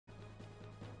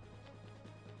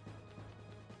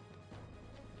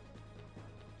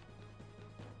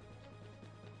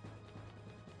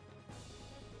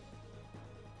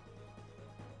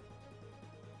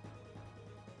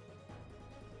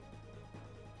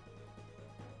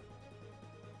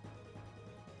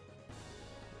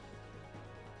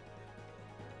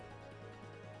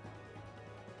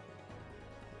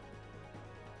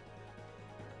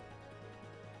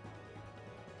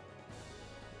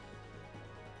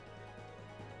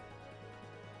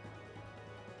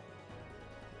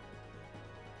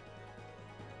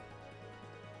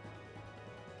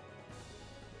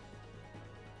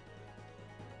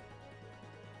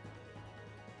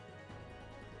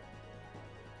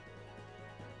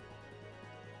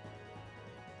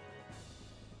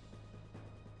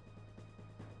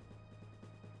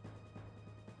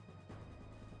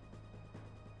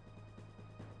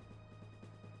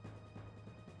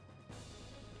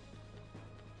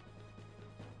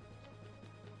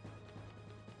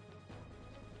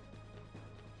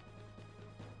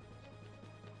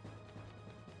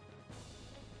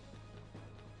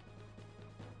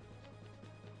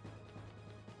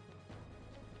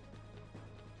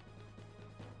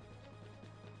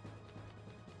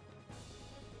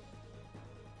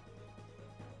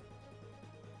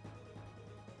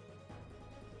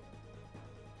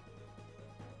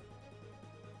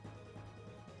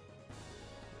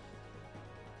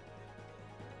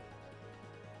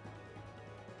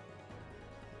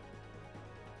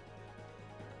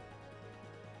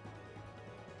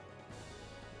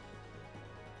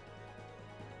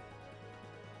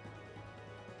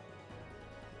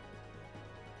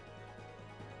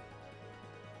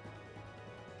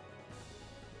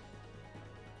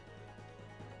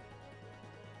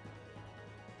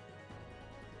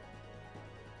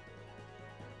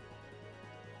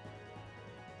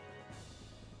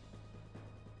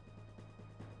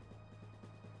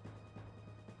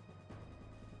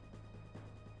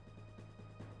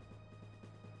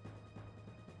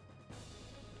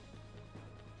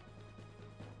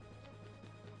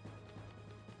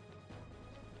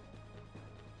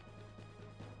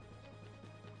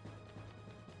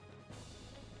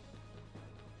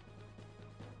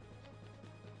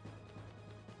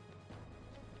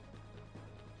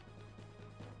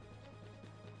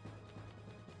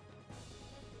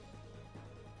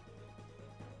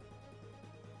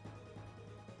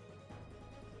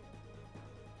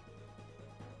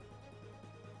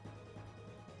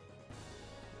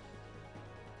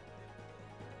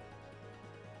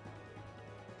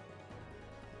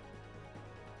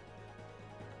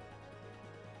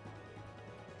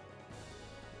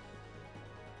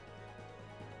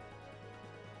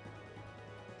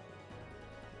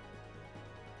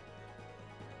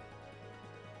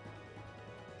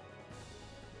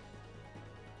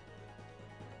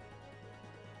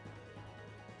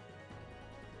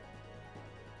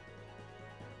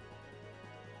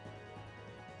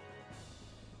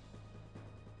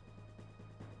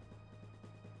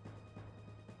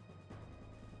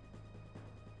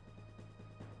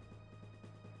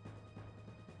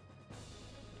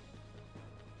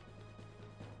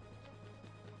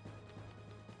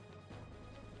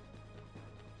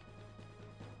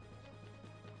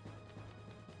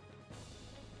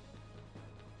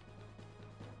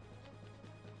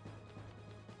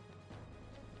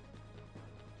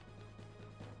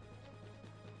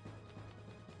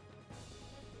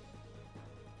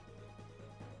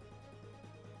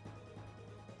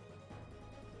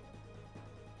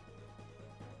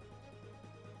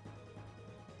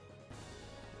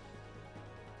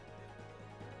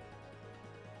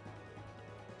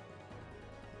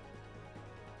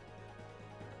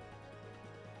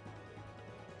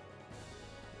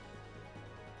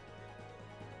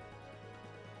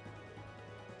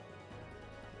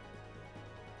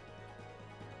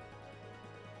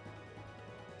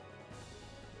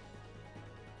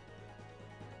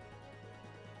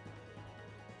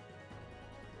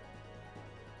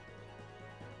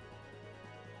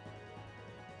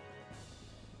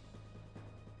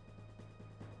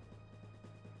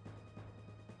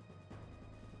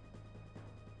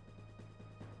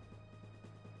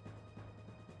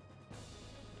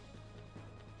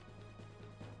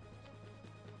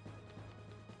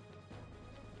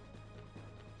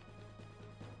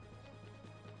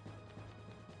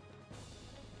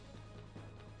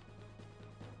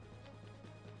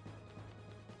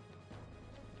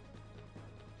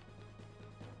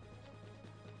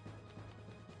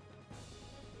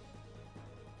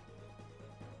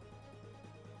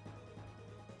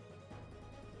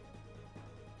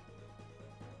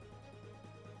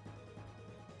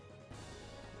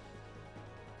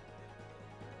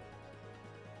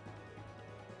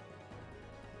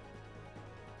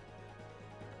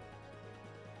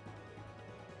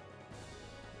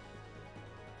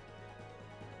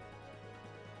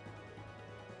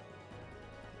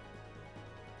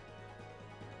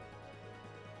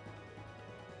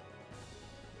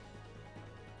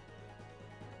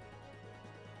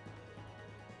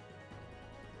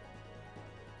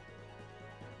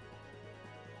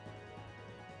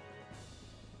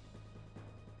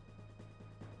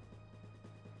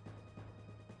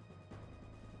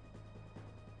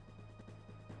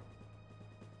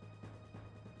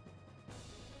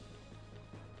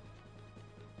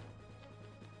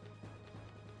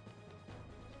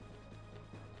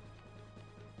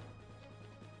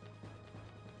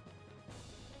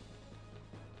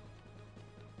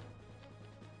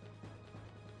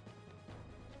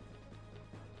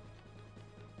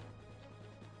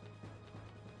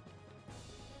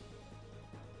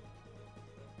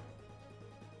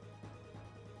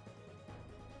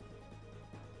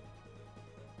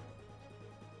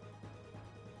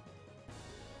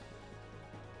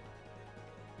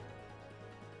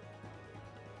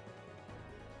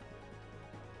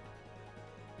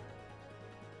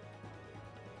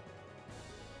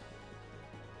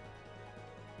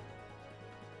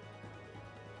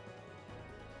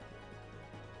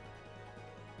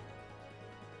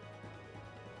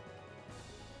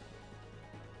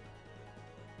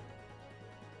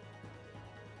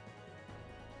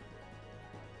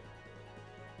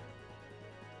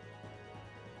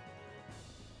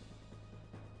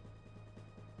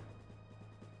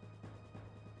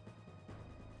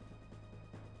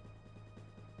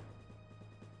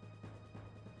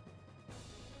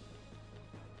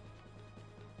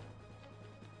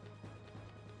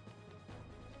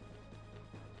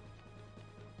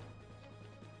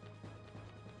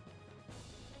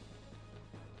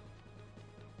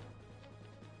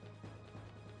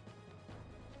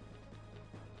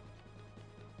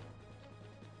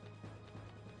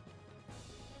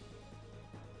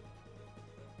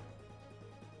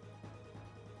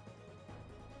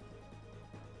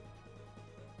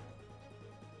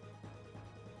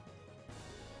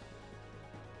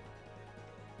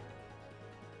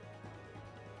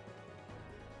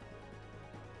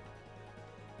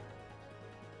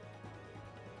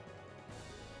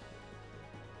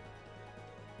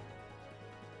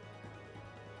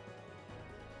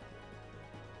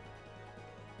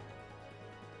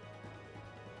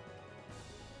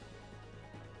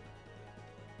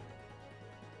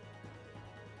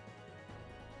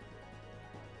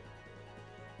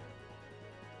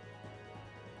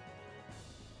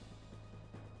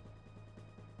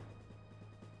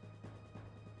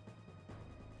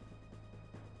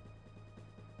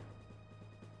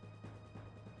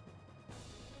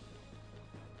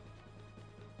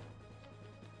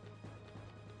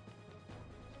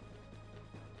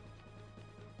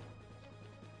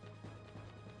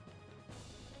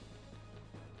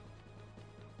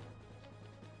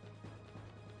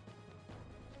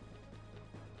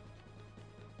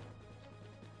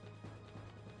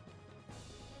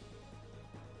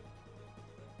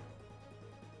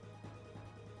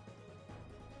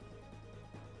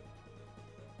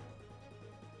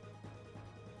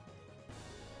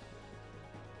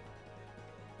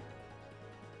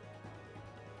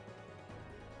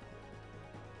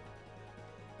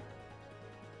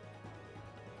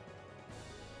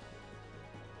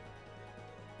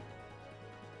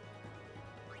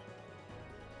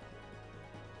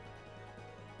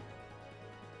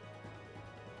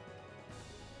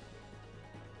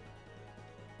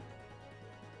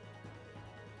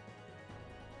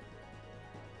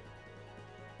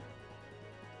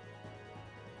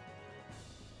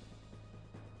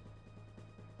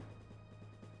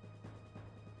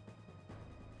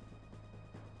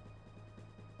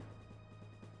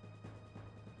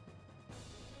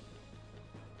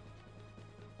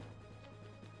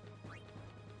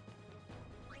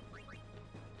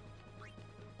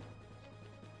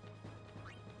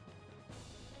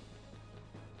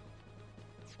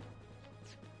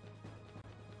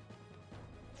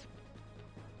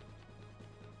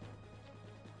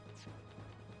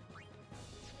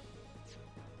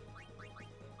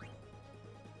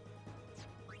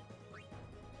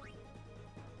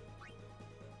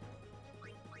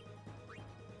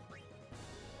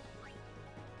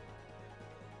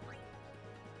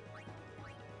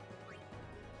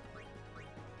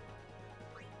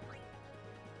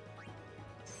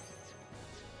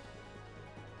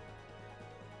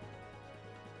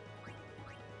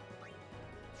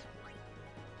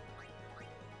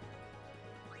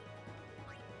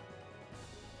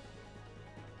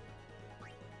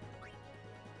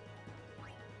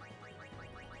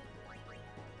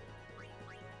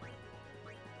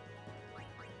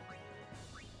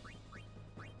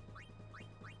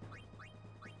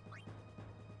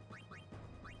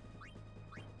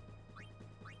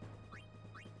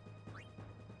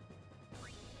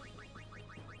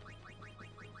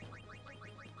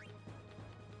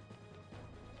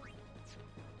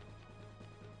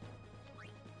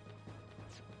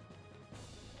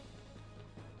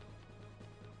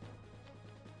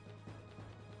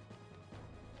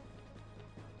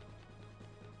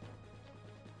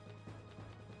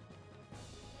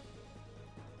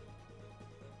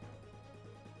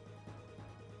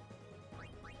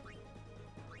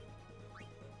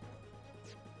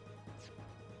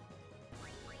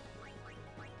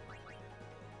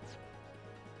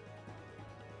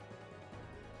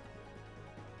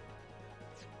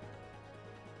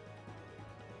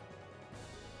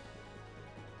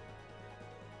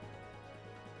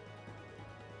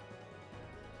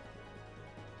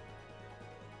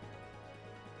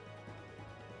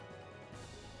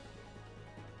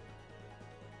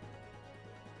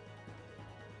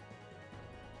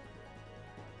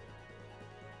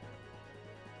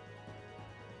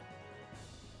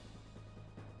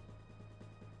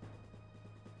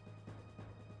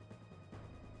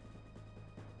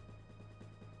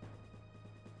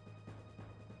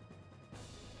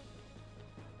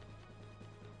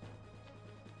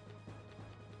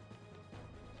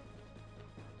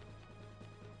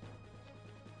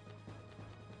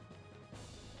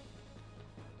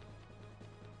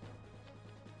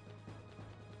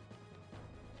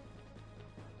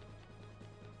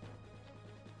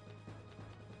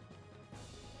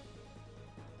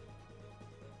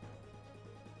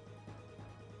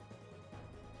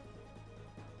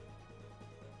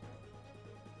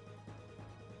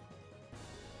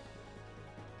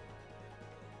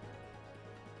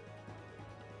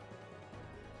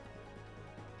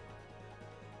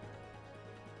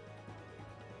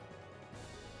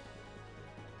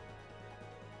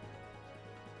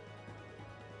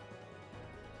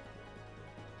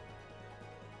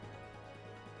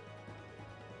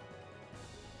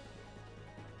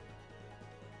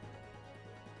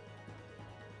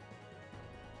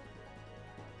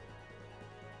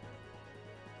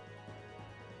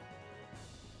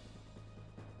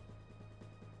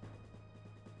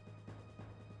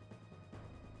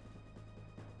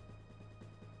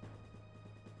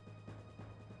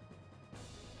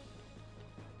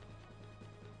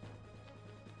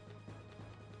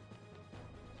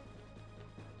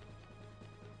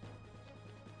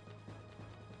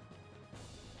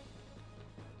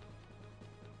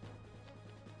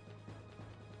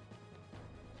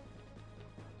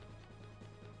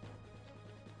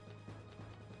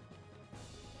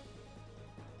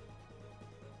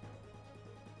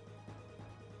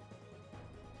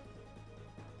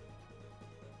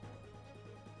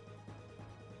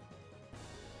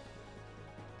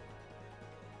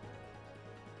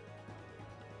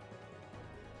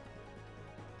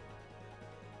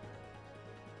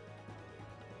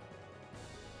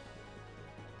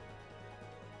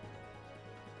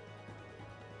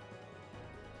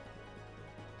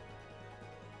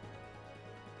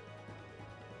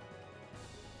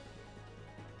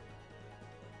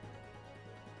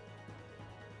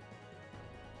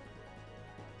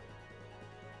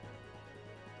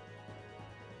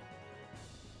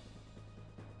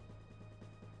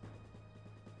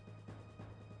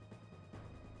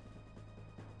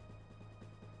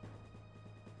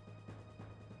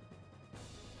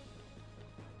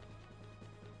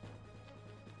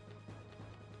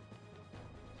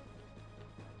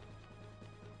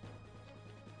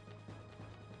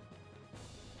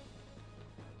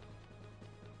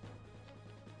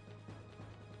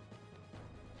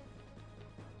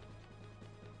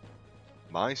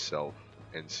myself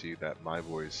and see that my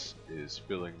voice is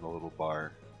filling the little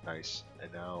bar. Nice.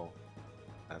 And now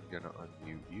I'm gonna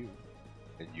unmute you.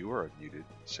 And you are unmuted.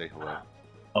 Say hello.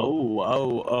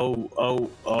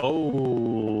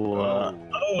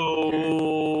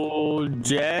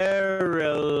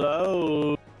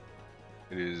 Jerrillo.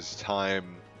 It is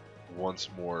time once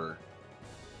more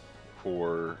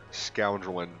for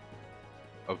Scoundrelin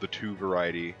of the two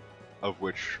variety, of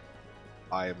which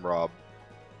I am Rob.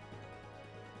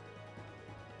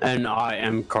 And I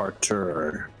am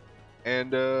Carter.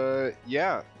 And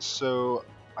yeah, so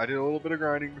I did a little bit of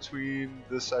grinding between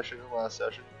this session and last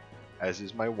session, as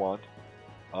is my wont.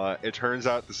 It turns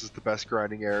out this is the best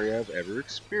grinding area I've ever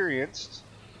experienced.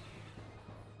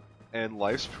 And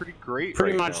life's pretty great.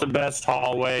 Pretty right much now. the best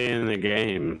hallway in the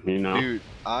game, you know? Dude,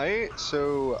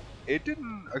 so it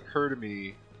didn't occur to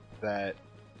me that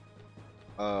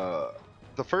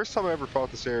the first time I ever fought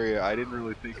this area, I didn't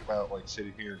really think about like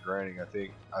sitting here and grinding. I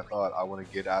thought I want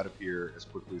to get out of here as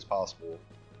quickly as possible.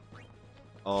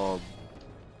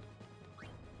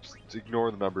 Just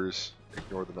ignore the numbers.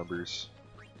 Ignore the numbers.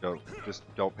 Just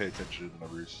don't pay attention to the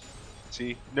numbers.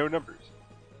 See, no numbers.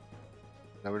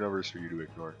 No numbers for you to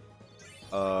ignore.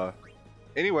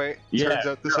 Anyway, turns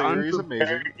out this area is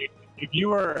amazing. If you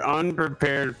were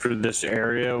unprepared for this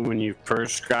area when you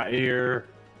first got here,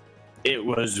 it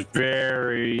was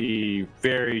very,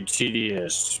 very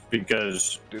tedious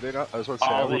because Do they not? I was about to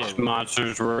say, all these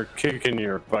monsters were kicking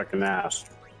your fucking ass.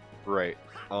 Right.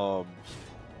 Tidus,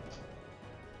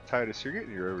 you're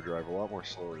getting your overdrive a lot more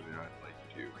slower than I'd like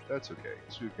you to. That's okay,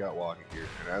 because we've got walking here,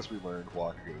 and as we learned,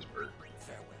 walking goes first.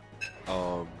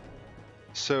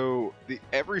 So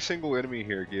every single enemy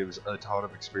here gives a ton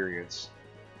of experience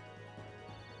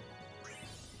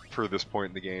for this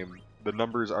point in the game. The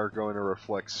numbers are going to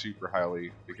reflect super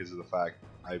highly because of the fact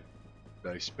I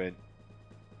spent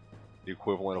the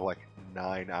equivalent of like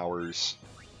 9 hours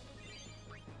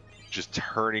just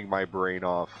turning my brain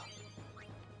off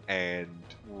and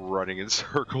running in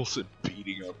circles and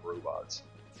beating up robots.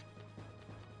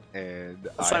 And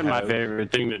it's like my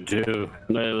favorite thing to do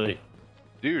lately.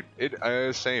 Dude,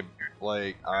 same.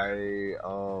 Like, I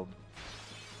don't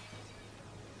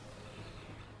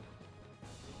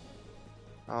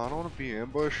want to be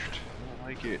ambushed. I don't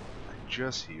like it. I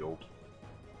just healed.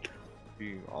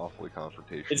 Being awfully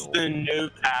confrontational. It's the new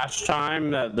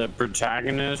pastime that the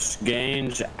protagonist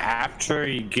gains after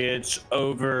he gets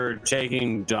over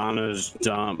taking Donna's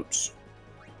dumps.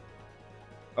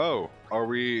 Oh, are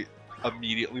we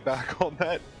immediately back on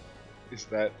that? Is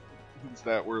that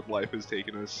where life has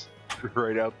taken us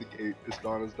right out the gate? Is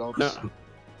Donna's dumps?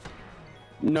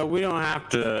 No, we don't have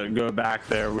to go back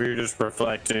there. We're just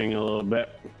reflecting a little bit.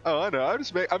 Oh, I know. I want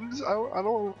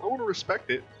to respect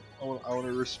it. I want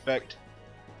to respect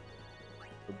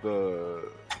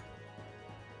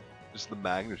just the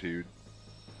magnitude.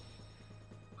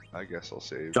 I guess I'll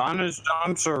save. Donna's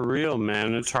dumps are real,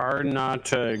 man. It's hard not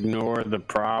to ignore the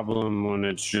problem when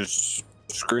it's just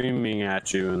screaming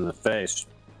at you in the face.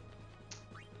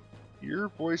 Your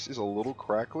voice is a little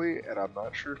crackly, and I'm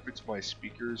not sure if it's my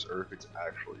speakers or if it's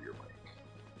actually your mic.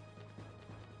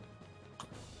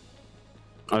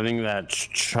 I think that's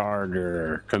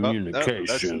charter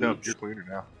communication. No, you're cleaner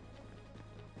now.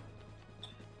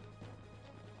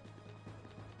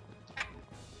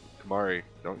 Kamari,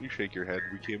 don't you shake your head.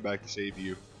 We came back to save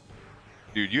you.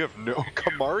 Dude, you have no...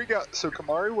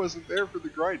 Kamari wasn't there for the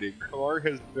grinding. Kamari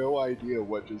has no idea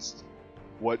what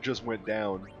just went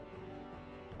down.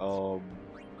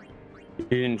 He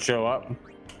didn't show up?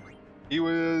 He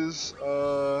was,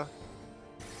 I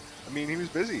mean, he was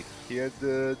busy. He had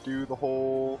to do the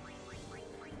whole,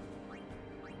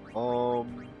 oh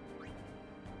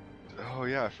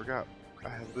yeah, I forgot. I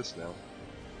have this now.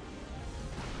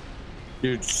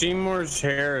 Dude, Seymour's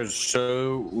hair is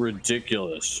so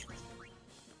ridiculous.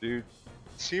 Dude,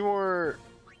 Seymour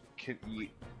can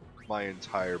eat my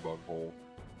entire bunghole.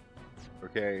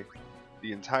 Okay?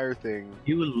 The entire thing.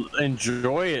 He would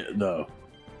enjoy it, though.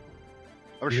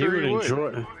 I'm sure he would. He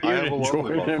would enjoy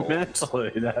it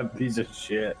immensely, that piece of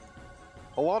shit.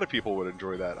 A lot of people would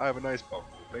enjoy that. I have a nice bunghole.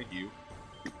 Thank you.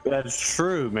 That's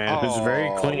true, man. It's very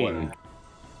clean.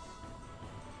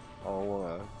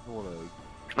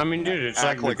 I mean, dude, it's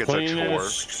like the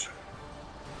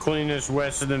cleanest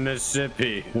west of the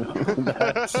Mississippi.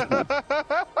 That's...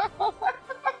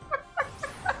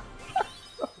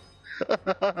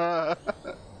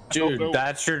 Dude,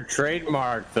 that's your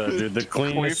trademark, though, dude. The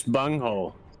cleanest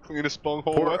bunghole. Cleanest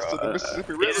bunghole west of the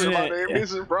Mississippi River. My name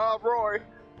isn't Rob Roy.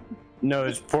 No,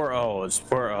 it's porthole. It's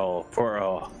porthole.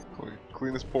 Porthole.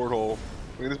 Cleanest porthole.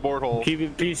 Cleanest porthole. Keep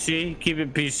it PC. Keep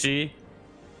it PC.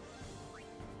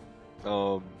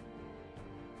 We're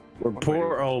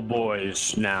poor old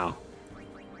boys now.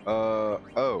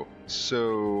 Oh,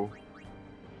 so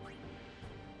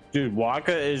Dude,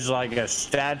 Waka is like a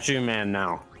statue man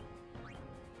now.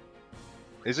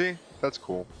 is he? That's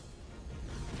cool.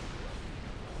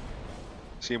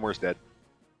 Seymour's dead.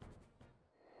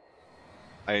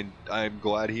 I'm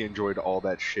glad he enjoyed all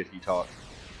that shit he talked,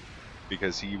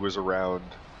 because he was around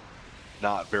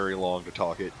not very long to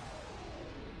talk it.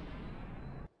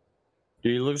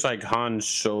 Dude, he looks like Han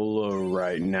Solo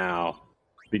right now,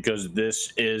 because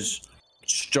this is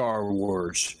Star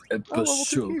Wars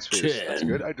Episode 10. That's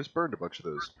good. I just burned a bunch of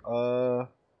those.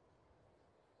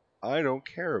 I don't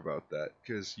care about that,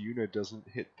 because Yuna doesn't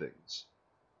hit things.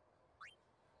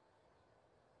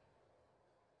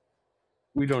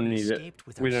 We don't need it.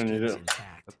 We don't need it.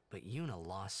 Intact, but Yuna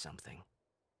lost something.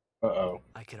 Uh-oh.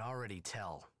 I could already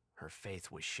tell her faith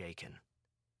was shaken.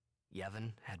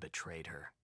 Yevon had betrayed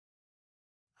her.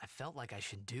 I felt like I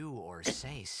should do or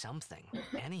say something,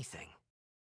 anything.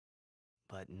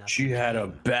 But nothing. She had a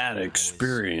came. bad I was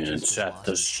experience just as at lost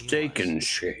the as she Steak was. and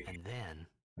Shake. And then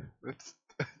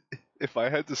If I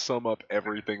had to sum up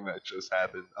everything that just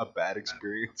happened, a bad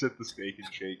experience at the Steak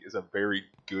and Shake is a very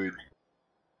good,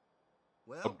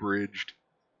 abridged.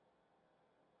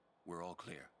 We're all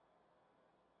clear.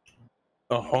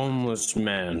 A homeless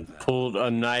man pulled a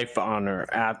knife on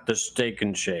her at the Steak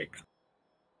and Shake.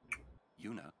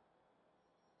 Yuna.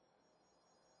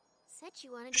 Said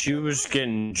you wanted to She go was out.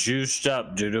 getting juiced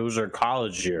up, dude. It was her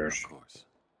college years. Of course.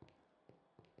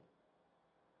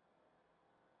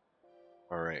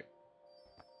 Alright.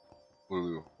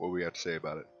 Lulu, what do we have to say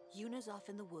about it? Yuna's off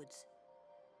in the woods.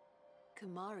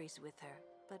 Kumari's with her,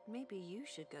 but maybe you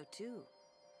should go too.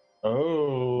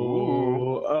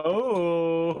 Oh.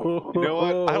 Oh. You know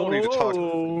what? I don't need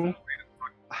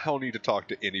to talk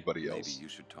to anybody else. Maybe you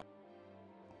should talk.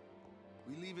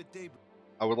 We leave at daybreak.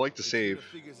 I would like to save.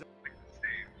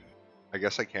 I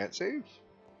guess I can't save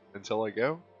until I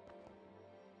go.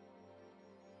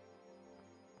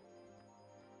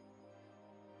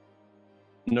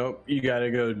 Nope, you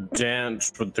gotta go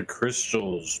dance with the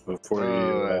crystals before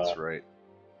you. That's right.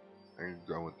 I'm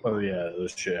going. Oh yeah, the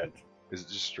shit. Is it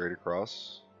just straight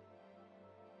across?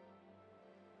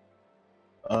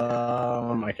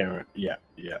 I can't remember. Yeah,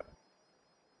 yeah.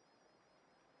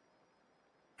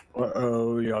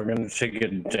 Uh-oh, y'all gonna take a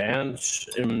dance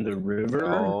in the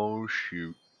river? Oh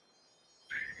shoot.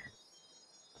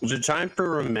 Is it time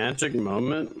for a romantic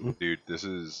moment? Dude, this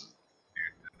is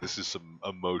some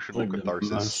emotional Like,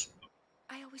 catharsis.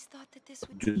 I always thought that this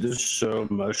would be Dude, this is so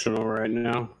emotional right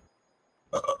now.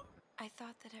 I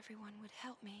thought that everyone would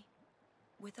help me,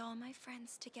 with all my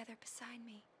friends together beside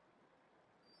me.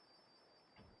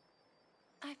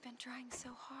 I've been trying so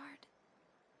hard.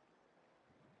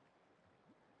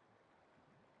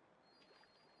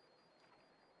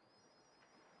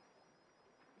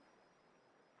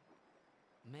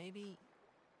 maybe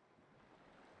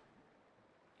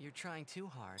you're trying too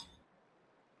hard.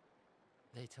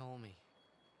 They told me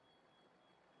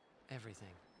everything.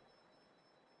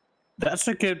 That's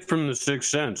a kid from The Sixth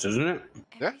Sense, isn't it?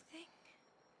 Yeah. Everything?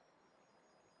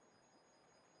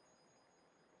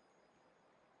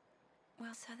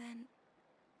 Well, so then,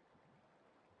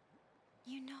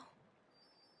 you know.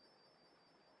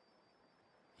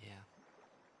 Yeah.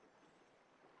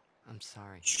 I'm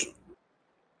sorry.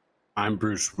 I'm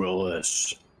Bruce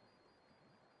Willis.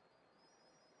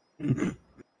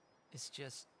 It's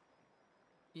just,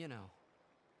 you know,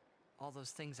 all those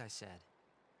things I said.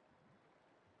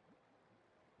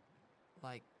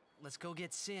 Like, let's go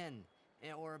get Sin,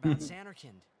 or about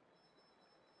Sanarkand.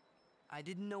 I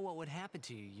didn't know what would happen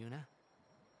to you, Yuna.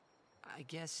 I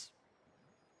guess...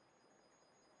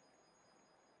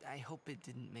 I hope it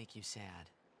didn't make you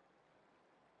sad.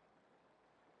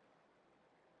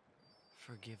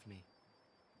 Forgive me.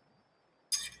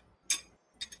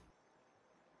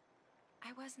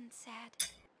 I wasn't sad.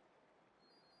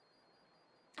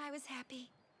 I was happy.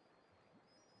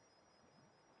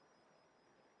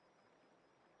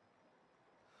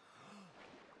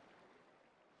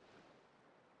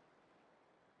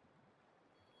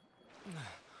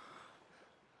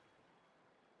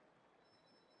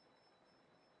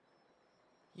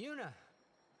 Yuna!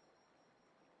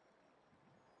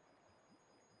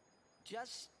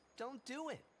 Just don't do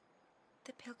it.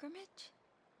 The pilgrimage?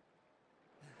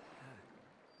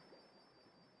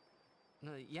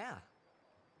 No, yeah.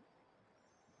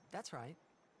 That's right.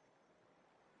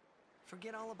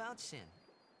 Forget all about Sin.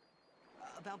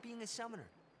 About being a summoner.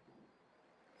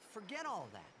 Forget all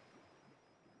of that.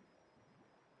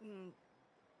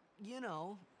 You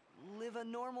know, live a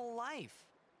normal life.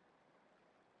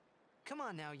 Come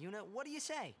on now, Yuna. What do you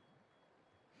say?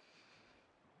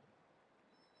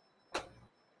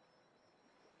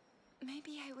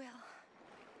 Maybe I will.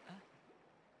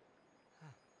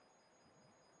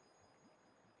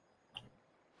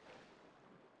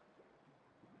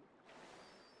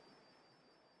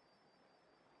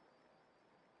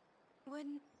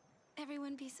 Wouldn't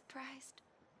everyone be surprised?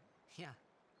 Yeah.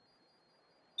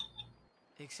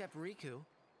 Except Riku.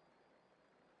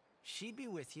 She'd be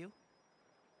with you.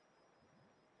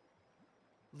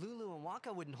 Lulu and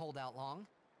Waka wouldn't hold out long.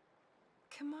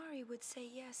 Kamari would say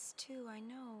yes, too, I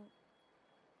know.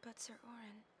 But Sir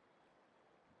Orin...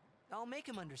 I'll make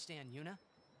him understand, Yuna.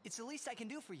 It's the least I can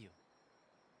do for you.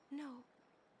 No,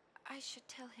 I should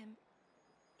tell him.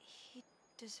 He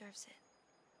deserves it.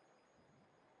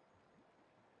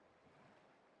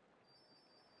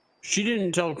 She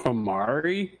didn't tell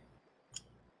Kamari?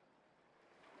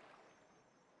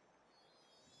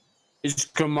 Is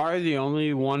Kamari the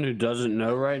only one who doesn't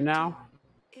know right now?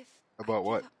 If About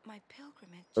what? I give up my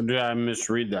pilgrimage... Or did I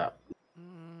misread that?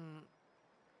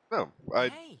 No,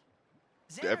 Hey,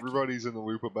 Xanarkin. everybody's in the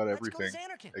loop about Let's go to everything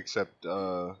Xanarkin. except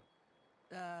Not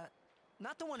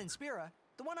the one in Spira,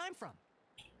 the one I'm from.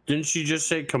 Didn't she just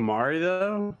say Kamari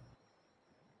though?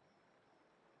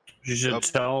 She should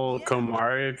tell Yeah.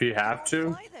 Kamari if you have I'll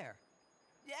to. fly there.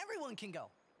 Everyone can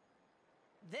go.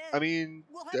 Then I mean,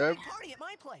 we'll have a big party at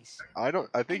my place. I think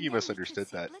And you then we misunderstood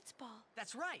could see that. Blitzball.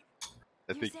 That's right.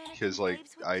 I You think Xanarkin because like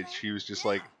babes would play? she was just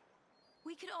Yeah. like,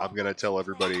 We could all I'm gonna watch tell you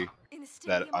play everybody in the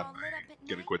that stadium I'm all lit up at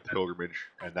gonna night. quit the pilgrimage,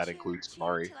 and that I'd includes cheer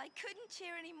Kamari. till I couldn't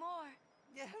cheer anymore.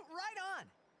 Yeah, right on.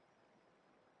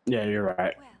 Yeah, you're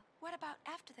right. Well, what about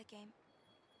after the game?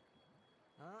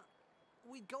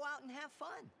 We'd go out and have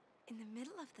fun. In the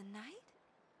middle of the night?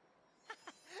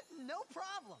 No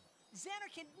problem.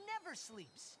 Xanarkin never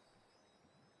sleeps.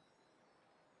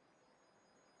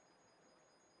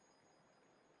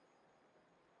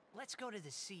 Let's go to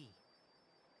the sea.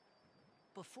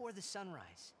 Before the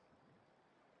sunrise.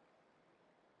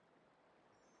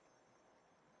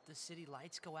 The city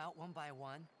lights go out one by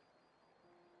one.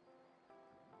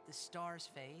 The stars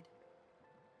fade.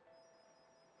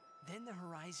 Then the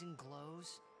horizon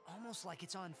glows, almost like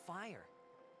it's on fire.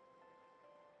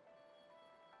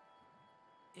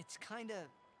 It's kinda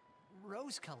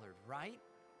rose-colored, right?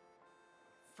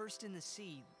 First in the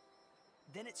sea,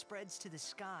 then it spreads to the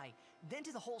sky, then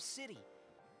to the whole city.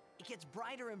 It gets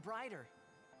brighter and brighter,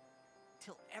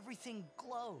 till everything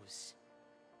glows.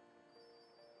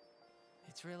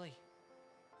 It's really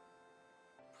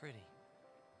pretty.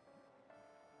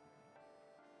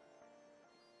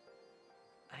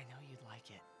 I know you'd like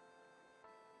it.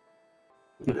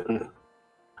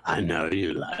 I know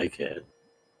you like it.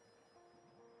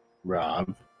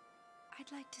 Rob.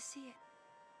 I'd like to see it.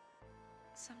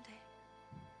 Someday.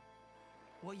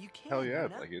 Well, you can. Hell yeah,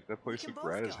 Yuna. like it. That place can looks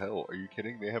both rad as go. hell. Are you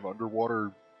kidding? They have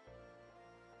underwater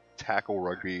tackle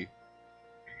rugby.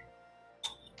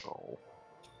 Oh.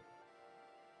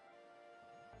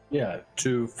 Yeah,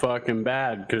 too fucking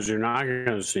bad because you're not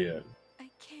gonna see it. I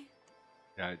can't.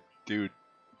 Yeah, dude.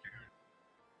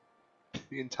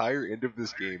 The entire end of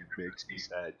this game makes me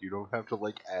sad. You don't have to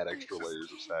like add extra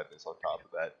layers of sadness on top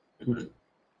of that.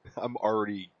 I'm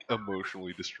already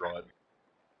emotionally distraught.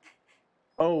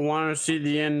 Oh, want to see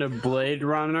the end of Blade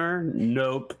Runner?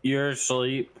 Nope, you're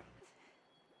asleep.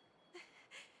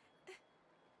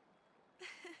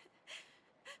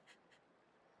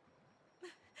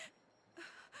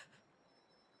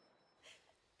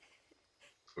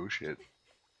 Oh shit.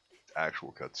 It's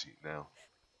actual cutscene now.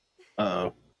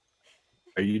 Uh-oh.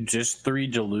 Are you just 3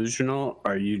 delusional?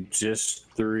 Or are you just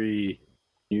 3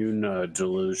 Yuna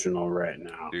delusional right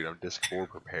now? Dude, I'm disc 4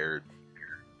 prepared.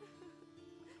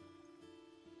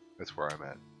 That's where I'm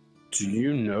at. Do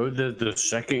you know that the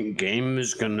second game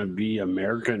is gonna be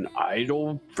American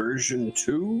Idol version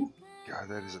 2? God,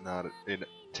 that is not a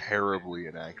terribly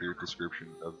inaccurate description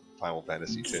of Final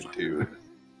Fantasy X-2.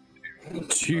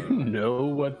 Do you know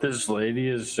what this lady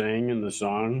is saying in the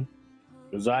song?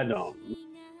 Because I don't.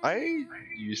 I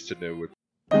used to know what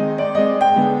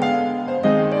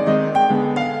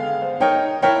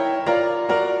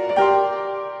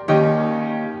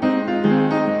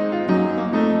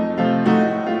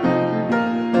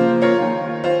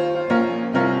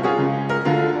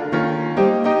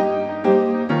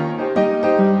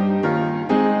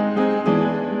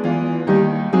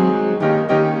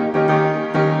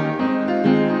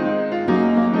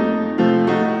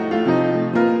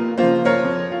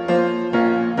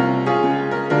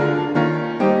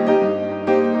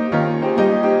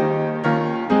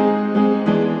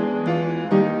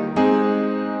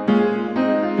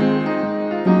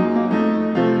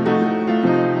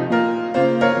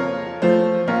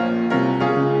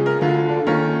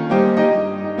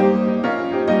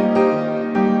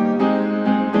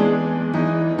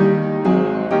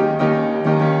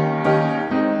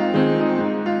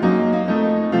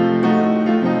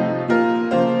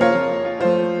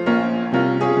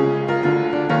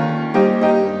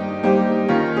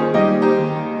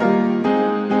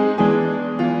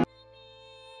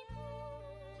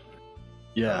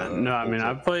Yeah, no, I mean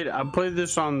I played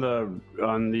this on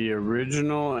the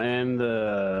original and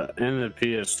the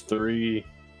PS3.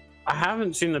 I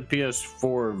haven't seen the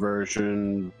PS4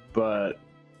 version, but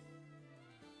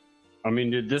I mean,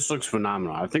 dude, this looks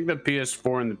phenomenal. I think the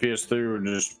PS4 and the PS3 were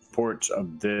just ports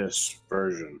of this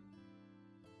version.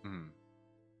 Hmm.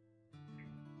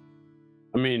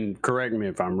 I mean, correct me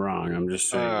if I'm wrong. I'm just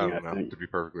saying. I don't know. To be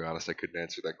perfectly honest, I couldn't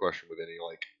answer that question with any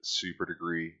like super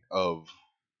degree of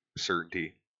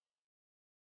certainty.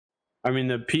 I mean,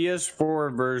 the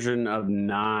PS4 version of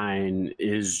 9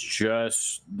 is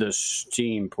just the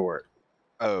Steam port.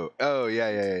 Oh,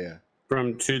 yeah.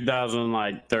 From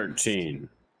 2013.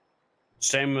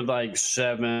 Same with like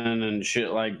 7 and shit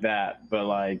like that. But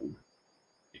like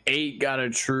 8 got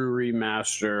a true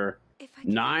remaster.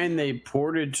 9 they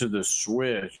ported to the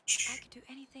Switch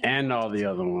and all the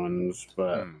other ones,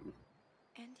 but And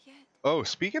yet, oh,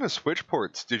 speaking of Switch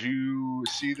ports, did you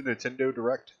see the Nintendo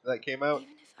Direct that came out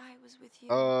even if I was with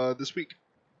you, this week?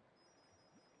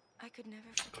 I could never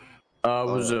forget.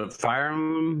 Was it Fire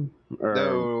Emblem? Or...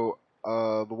 No,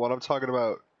 the one I'm talking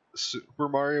about, Super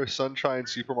Mario Sunshine,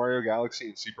 Super Mario Galaxy,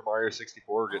 and Super Mario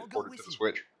 64 getting ported to the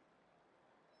Switch.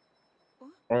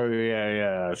 Oh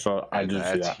yeah. So I just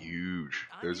see that's that. huge.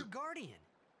 I'm There's your guardian.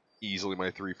 easily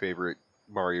my 3 favorite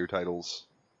Mario titles.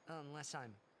 Unless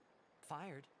I'm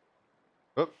fired.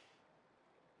 Oh,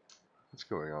 what's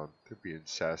going on? They're being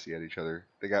sassy at each other.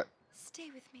 They got. Stay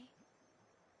with me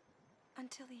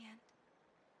until the end,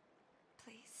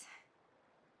 please.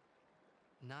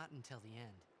 Not until the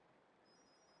end.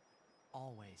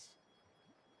 Always.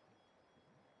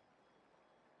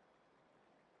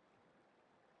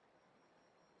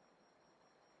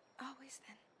 Always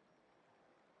then.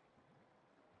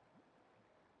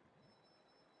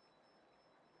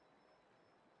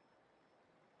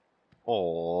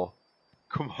 Aww.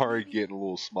 Kamari Maybe getting a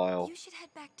little smile. You should head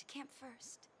back to camp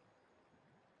first.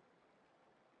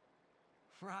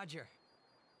 Roger.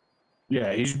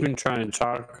 Yeah, he's been trying to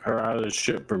talk her out of the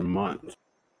shit for months.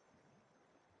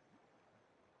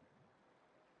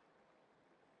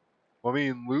 Well, I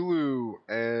mean, Lulu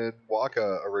and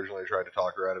Waka originally tried to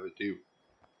talk her out of it too.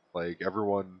 Like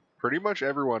pretty much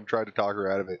everyone tried to talk her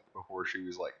out of it before she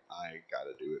was like, I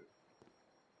gotta do it.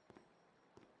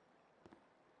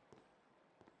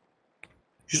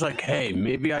 She's like, hey,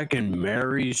 maybe I can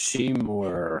marry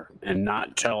Seymour and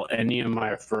not tell any of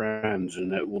my friends,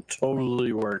 and it will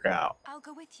totally work out. I'll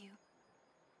go with you.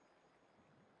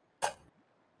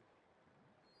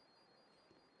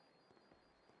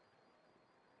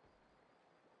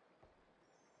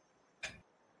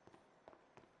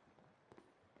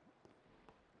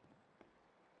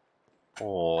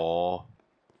 Aww.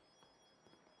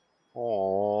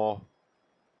 Aww.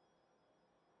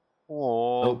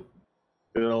 Aww. Oh,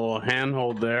 a little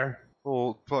handhold there.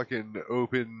 Little fucking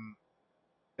open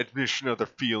admission of their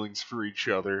feelings for each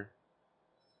other.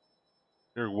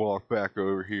 They walk back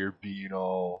over here being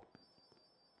all.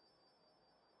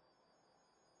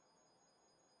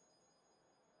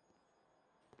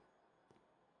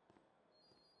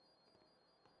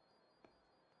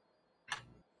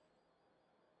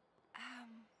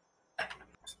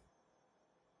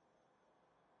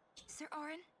 Sir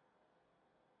Orin?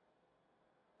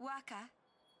 Waka?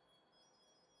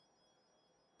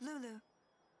 Lulu?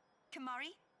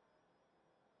 Kamari?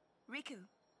 Riku?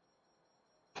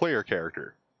 Player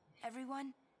character.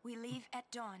 Everyone, we leave at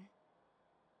dawn.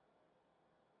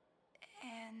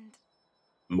 And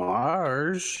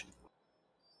Mars?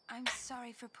 I'm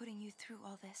sorry for putting you through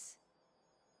all this.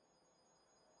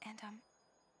 And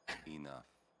Enough.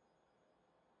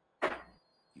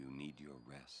 You need your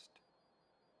rest.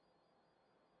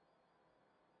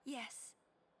 yes.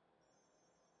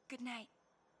 Good night.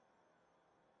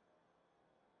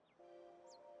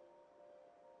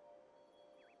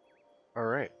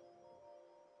 Alright.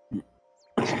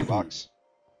 See box.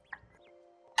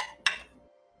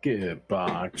 Get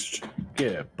boxed.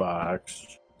 Get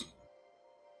boxed.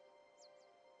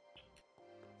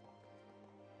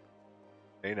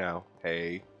 Hey now.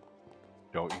 Hey.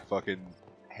 Don't you fucking.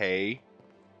 Hey.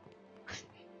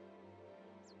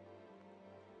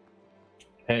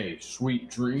 Hey, sweet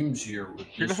dreams here with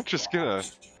You're this not just box. gonna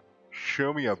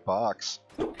show me a box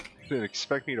and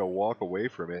expect me to walk away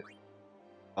from it.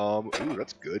 Ooh,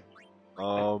 that's good.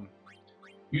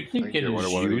 You think I it get one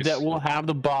is of you these. that will have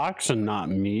the box and not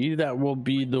me that will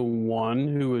be the one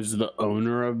who is the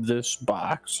owner of this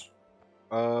box?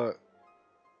 I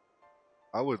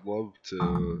would love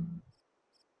to.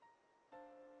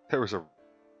 There was a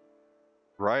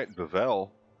riot in Bavel.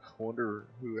 I wonder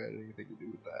who had anything to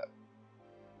do with that.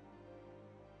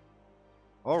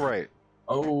 Alright.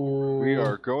 Oh, We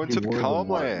are going to the we're calm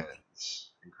one.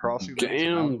 lands and crossing the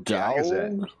Damn,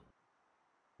 dog.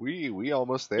 We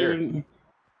almost there. Dude,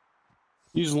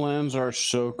 these lands are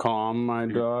so calm, my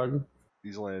dog.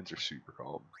 These lands are super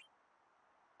calm.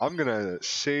 I'm gonna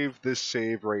save this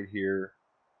save right here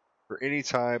for any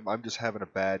time I'm just having a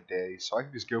bad day, so I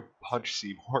can just go punch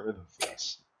Seymour in the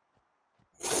face.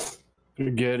 You're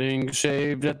getting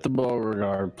saved at the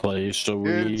Beauregard place, so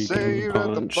we can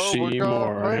punch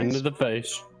Seymour into the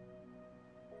face.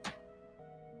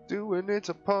 Doing it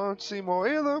to punch Seymour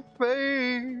in the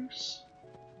face.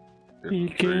 He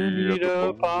can beat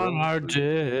up on our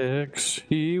dicks.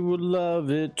 He would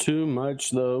love it too much,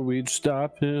 though we'd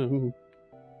stop him.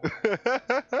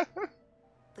 The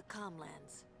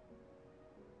Calmlands.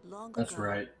 Long That's ago,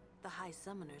 right. the High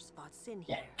Summoners fought Sin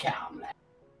here. Yeah, Calmland.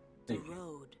 The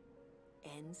road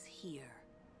ends here.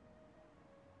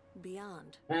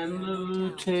 Beyond. And there are no Lulu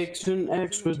towns, takes an villages,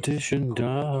 expedition only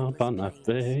up endless on the plains.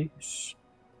 face.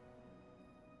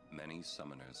 Many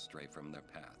summoners stray from their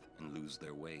path and lose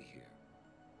their way here.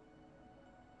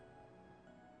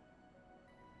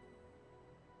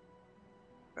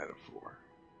 Metaphor.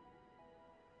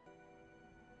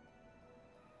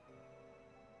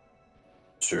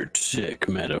 Sick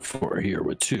metaphor here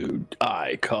with two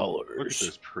eye Look at colors.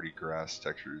 those pretty grass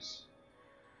textures.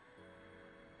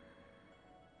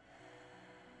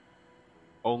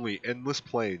 Only endless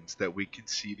plains that we can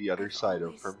see the other I've side of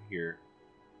always- from here.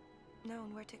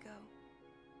 Known where to go.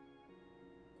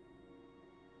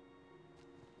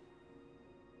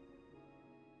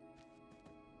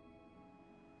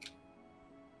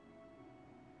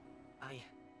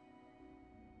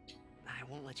 I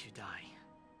won't let you die.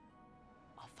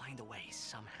 I'll find a way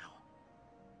somehow.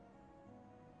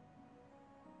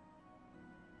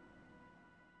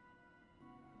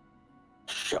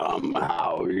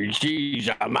 Somehow, she's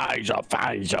a miser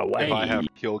finds a way. If I have to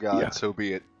kill God, Yeah. so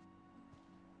be it.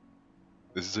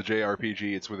 This is a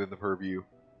JRPG, it's within the purview.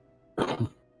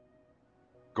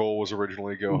 Goal was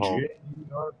originally go home.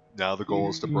 Now the goal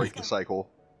is to break the cycle.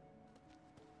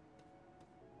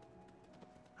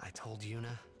 I told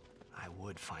Yuna I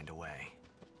would find a way.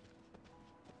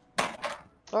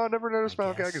 Oh, I never noticed I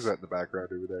Mount guess Gagazet in the background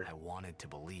over there. I wanted to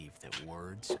believe that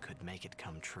words could make it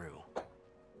come true.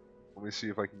 Let me see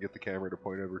if I can get the camera to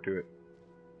point over to it.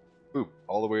 Boom,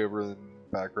 all the way over in the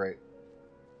back right.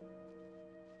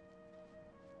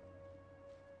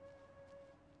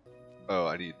 Oh,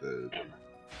 I need the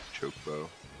choke bow.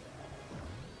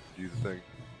 Do the thing.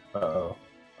 Uh-oh.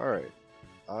 Alright.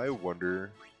 I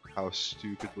wonder how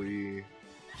stupidly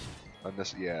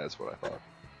unnecessary. Yeah, that's what I thought.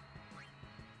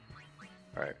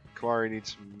 Alright. Kamari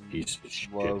needs Piece of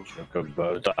some love. shit,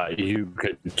 Chocobo. You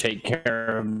could take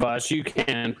care of us. You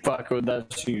can't fuck with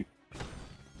us. You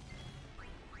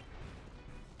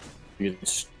get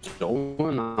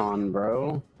stolen on,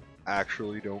 bro.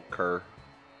 Actually, don't cur.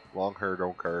 Long hair,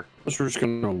 don't cur. We're just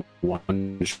gonna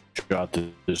one shot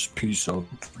this piece of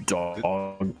dog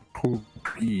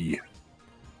poopy.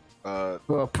 A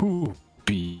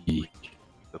poopy.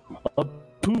 The poop. A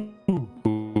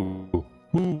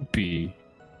poopy.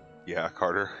 Yeah,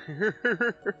 Carter.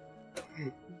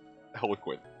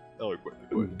 Eloquent.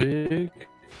 Eloquent. Big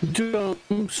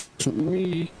jumps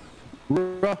me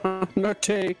runner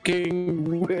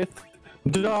taking with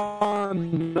Donna.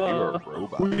 You're a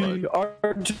robot, We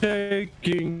are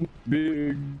taking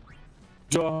big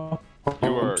jumps.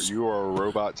 You are a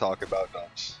robot talking about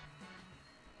dumps.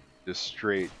 Just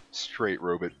straight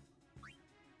robot.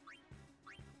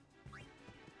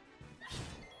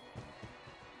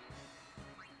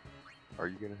 Are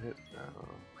you gonna hit? No.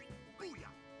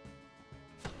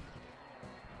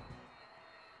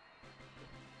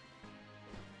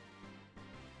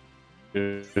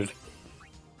 Dude.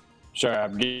 Sorry,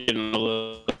 I'm getting a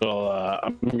little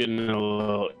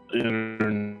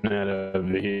internet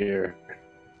over here.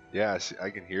 Yeah, see, I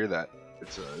can hear that.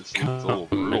 It's a little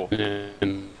brutal.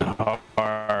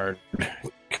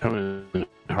 Coming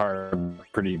hard,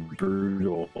 pretty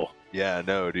brutal. Yeah,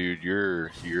 no, dude, you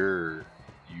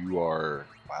are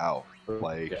wow.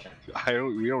 Like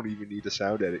we don't even need to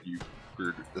sound edit you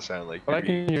for to sound like. I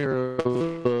can hear a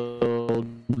little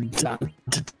dun,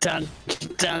 dun,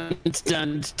 dun,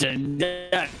 dun, dun,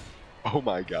 dun. Oh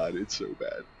my god, it's so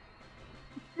bad.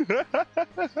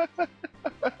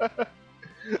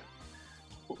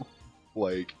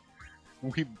 Like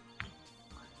we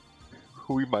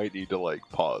might need to like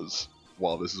pause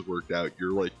while this is worked out.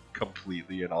 You're like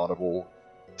completely inaudible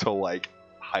to like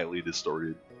highly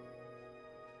distorted.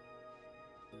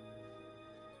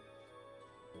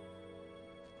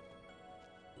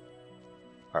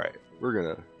 All right, we're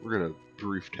gonna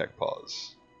brief tech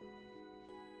pause.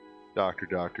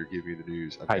 Doctor, give me the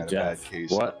news. I've Hi, got a bad Jeff.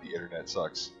 case What? of the internet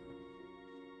sucks.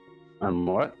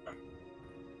 What?